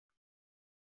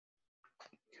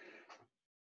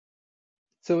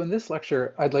So in this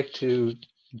lecture, I'd like to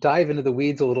dive into the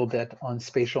weeds a little bit on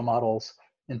spatial models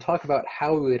and talk about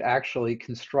how we would actually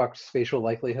construct spatial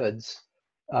likelihoods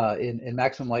in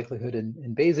maximum likelihood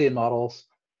in Bayesian models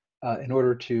in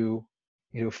order to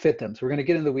fit them. So we're going to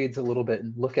get in the weeds a little bit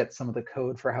and look at some of the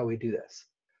code for how we do this.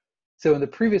 So in the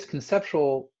previous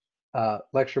conceptual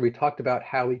lecture, we talked about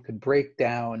how we could break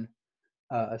down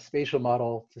a spatial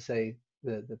model to say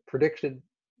the predicted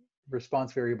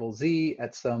response variable z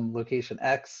at some location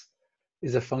x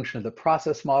is a function of the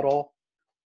process model.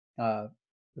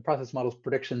 The process model's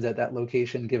predictions at that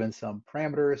location given some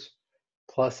parameters,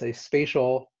 plus a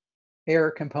spatial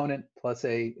error component, plus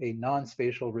a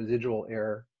non-spatial residual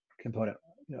error component,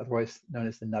 otherwise known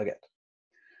as the nugget.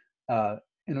 And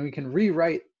we can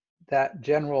rewrite that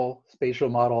general spatial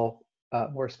model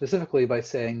more specifically by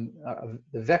saying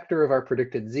the vector of our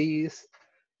predicted z's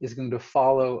is going to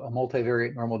follow a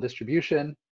multivariate normal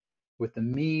distribution with the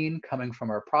mean coming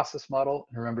from our process model.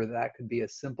 And remember, that could be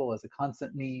as simple as a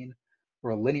constant mean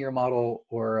or a linear model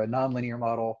or a nonlinear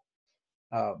model,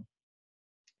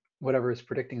 whatever is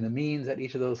predicting the means at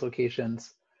each of those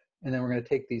locations. And then we're going to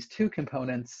take these two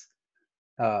components,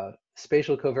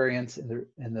 spatial covariance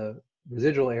and the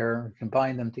residual error, and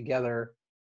combine them together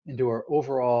into our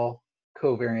overall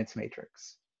covariance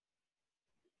matrix.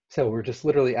 So we're just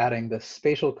literally adding the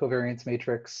spatial covariance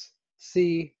matrix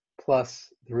C plus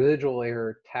the residual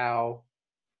error tau,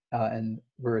 and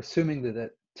we're assuming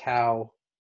that tau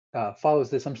follows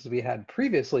the assumptions we had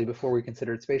previously before we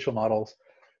considered spatial models,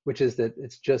 which is that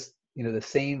it's just the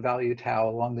same value tau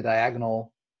along the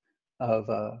diagonal of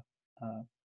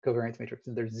covariance matrix,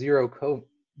 and there's zero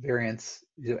covariance.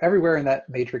 Everywhere in that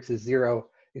matrix is zero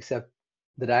except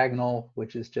the diagonal,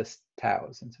 which is just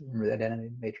taus. And so remember, the identity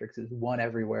matrix is one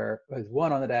everywhere, is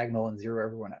one on the diagonal and zero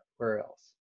everywhere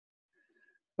else.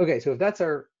 Okay, so if that's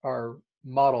our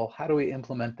model, how do we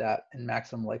implement that in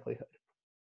maximum likelihood?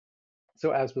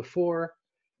 So as before,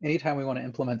 anytime we want to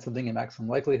implement something in maximum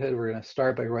likelihood, we're going to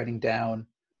start by writing down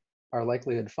our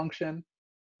likelihood function.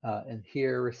 And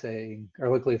here we're saying our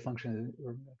likelihood function,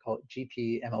 we're going to call it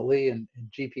GP MLE, and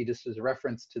GP just as a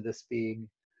reference to this being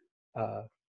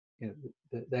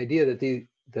the idea that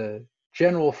the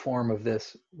general form of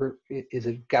this is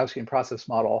a Gaussian process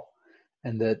model,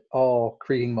 and that all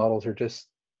Kriging models are just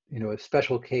a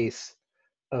special case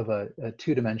of a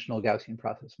two-dimensional Gaussian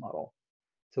process model.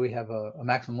 So we have a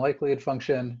maximum likelihood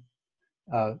function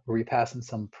where we pass in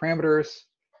some parameters,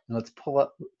 and let's pull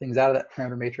up things out of that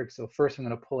parameter matrix. So first I'm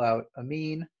going to pull out a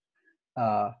mean.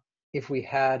 If we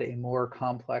had a more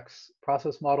complex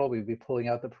process model, we'd be pulling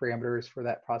out the parameters for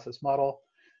that process model.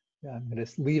 I'm going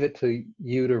to leave it to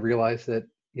you to realize that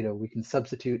we can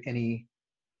substitute any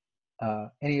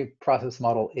process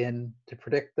model in to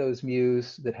predict those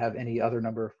mu's that have any other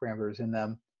number of parameters in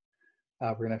them.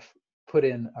 We're going to put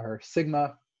in our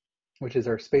sigma, which is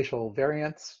our spatial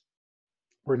variance.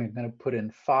 We're going to put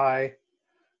in phi,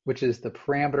 which is the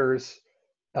parameters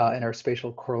in our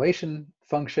spatial correlation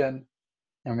function,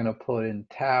 and we're going to put in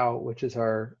tau, which is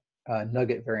our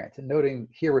nugget variance. And noting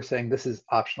here, we're saying this is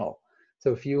optional.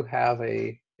 So if you have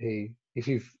if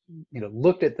you've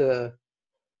looked at the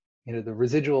the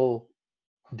residual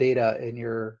data in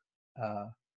your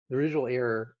the residual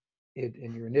error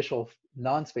in your initial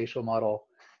non-spatial model,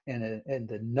 and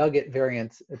the nugget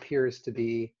variance appears to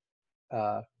be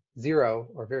 0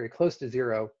 or very close to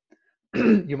 0,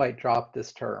 you might drop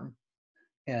this term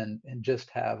and just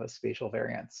have a spatial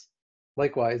variance.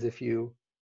 Likewise, if you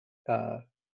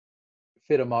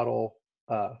fit a model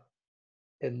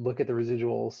and look at the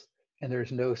residuals and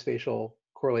there's no spatial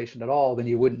correlation at all, then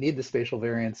you wouldn't need the spatial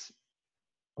variance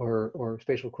or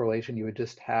spatial correlation. You would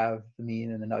just have the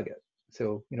mean and the nugget.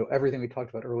 So everything we talked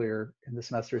about earlier in the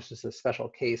semester is just a special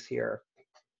case here.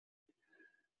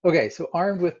 Okay, so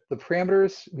armed with the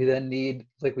parameters, we then need,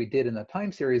 like we did in the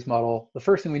time series model, the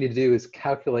first thing we need to do is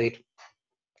calculate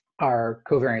our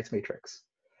covariance matrix.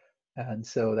 And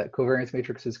so that covariance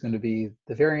matrix is going to be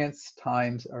the variance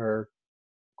times our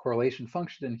correlation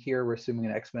function. And here we're assuming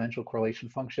an exponential correlation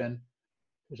function,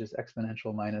 which is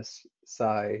exponential minus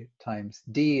psi times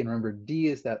d. And remember, d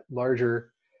is that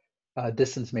larger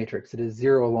distance matrix. It is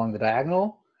 0 along the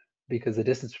diagonal because the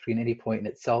distance between any point in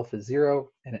itself is 0,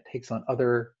 and it takes on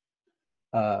other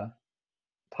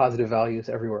positive values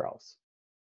everywhere else.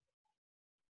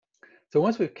 So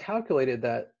once we've calculated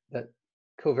that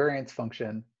covariance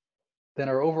function, then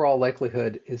our overall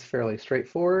likelihood is fairly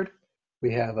straightforward.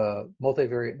 We have a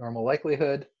multivariate normal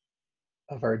likelihood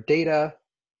of our data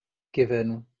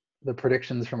given the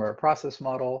predictions from our process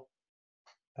model,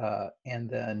 and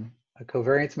then a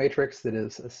covariance matrix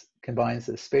that combines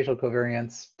the spatial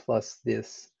covariance plus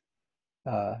this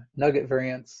nugget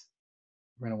variance.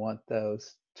 We're going to want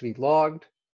those to be logged.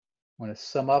 We're going to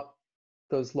sum up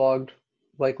those logged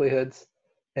likelihoods,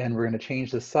 and we're going to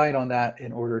change the sign on that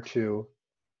in order to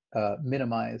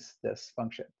minimize this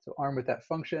function. So armed with that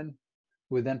function,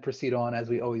 we would then proceed on as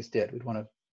we always did. We'd want to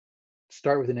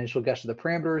start with an initial guess of the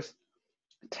parameters,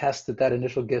 test that that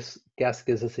initial guess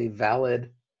gives us a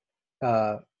valid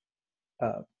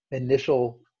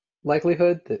initial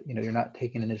likelihood, that you're not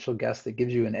taking an initial guess that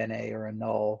gives you an NA or a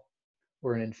null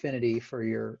or an infinity for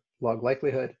your log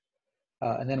likelihood.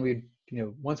 And then we,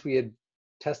 once we had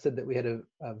tested that we had a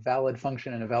valid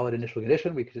function and a valid initial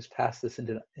condition, we could just pass this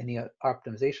into any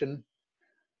optimization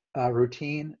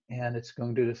routine, and it's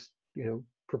going to just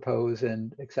propose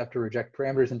and accept or reject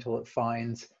parameters until it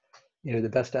finds the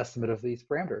best estimate of these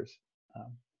parameters.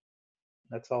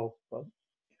 That's all. Well,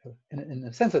 in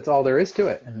a sense, that's all there is to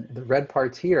it. And the red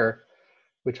parts here,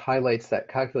 which highlights that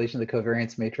calculation of the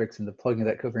covariance matrix and the plugging of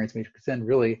that covariance matrix in,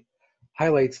 really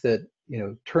highlights that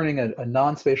turning a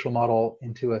non-spatial model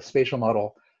into a spatial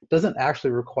model doesn't actually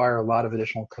require a lot of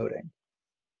additional coding.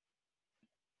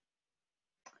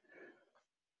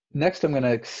 Next, I'm going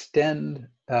to extend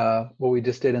what we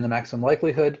just did in the maximum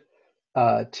likelihood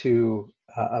to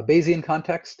a Bayesian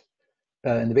context.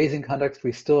 In the Bayesian context,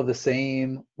 we still have the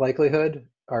same likelihood.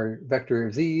 Our vector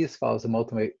of z's follows a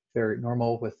multivariate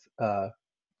normal with the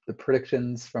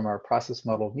predictions from our process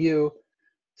model mu,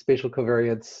 spatial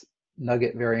covariance,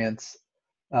 nugget variance.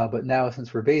 But now,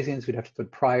 since we're Bayesians, we'd have to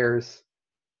put priors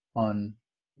on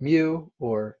mu,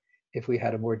 or if we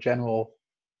had a more general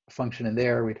function in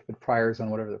there, we'd put priors on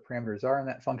whatever the parameters are in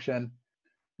that function.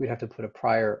 We'd have to put a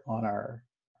prior on our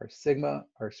sigma,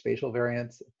 our spatial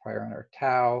variance, a prior on our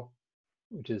tau,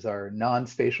 which is our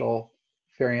non-spatial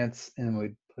variance, and then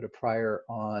we'd put a prior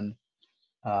on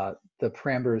the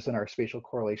parameters in our spatial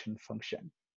correlation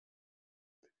function.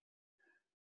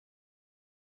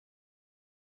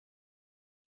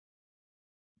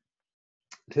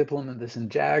 To implement this in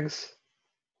JAGs,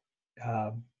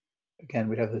 again,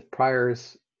 we'd have the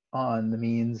priors on the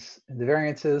means and the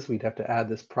variances. We'd have to add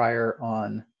this prior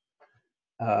on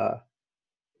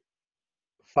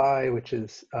phi, which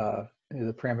is the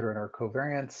parameter in our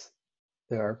covariance,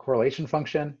 our correlation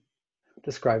function,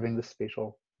 describing the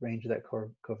spatial range of that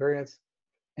covariance.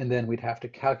 And then we'd have to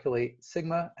calculate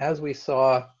sigma. As we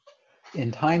saw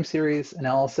in time series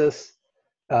analysis,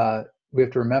 we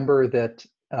have to remember that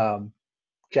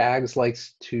JAGs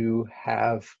likes to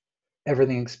have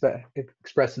everything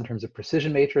expressed in terms of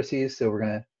precision matrices. So we're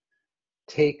going to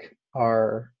take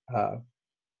our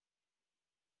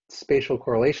spatial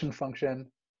correlation function.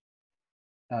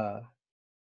 So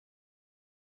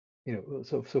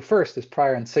first, this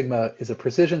prior on sigma is a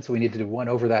precision, so we need to do 1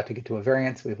 over that to get to a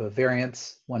variance. We have a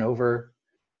variance 1 over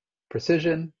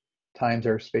precision times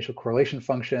our spatial correlation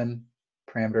function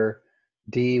parameter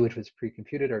d, which was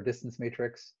pre-computed, our distance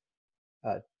matrix.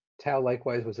 Tau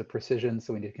likewise was a precision,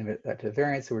 so we need to convert that to a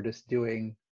variance. So we're just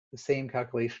doing the same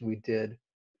calculation we did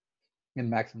in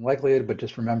maximum likelihood, but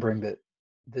just remembering that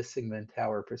this sigma and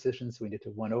tau are precisions, so we need to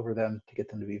 1 over them to get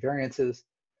them to be variances.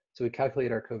 So we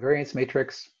calculate our covariance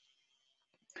matrix,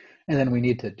 and then we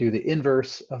need to do the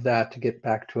inverse of that to get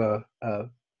back to a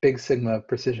big sigma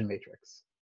precision matrix.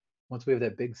 Once we have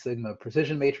that big sigma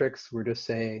precision matrix, we're just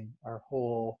saying our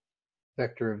whole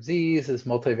vector of z's is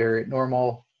multivariate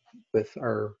normal with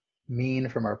our mean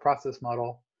from our process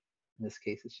model. In this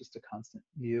case, it's just a constant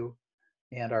mu,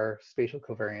 and our spatial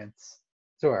covariance.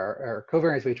 So our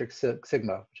covariance matrix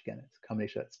sigma, which again is a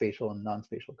combination of spatial and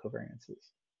non-spatial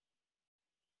covariances.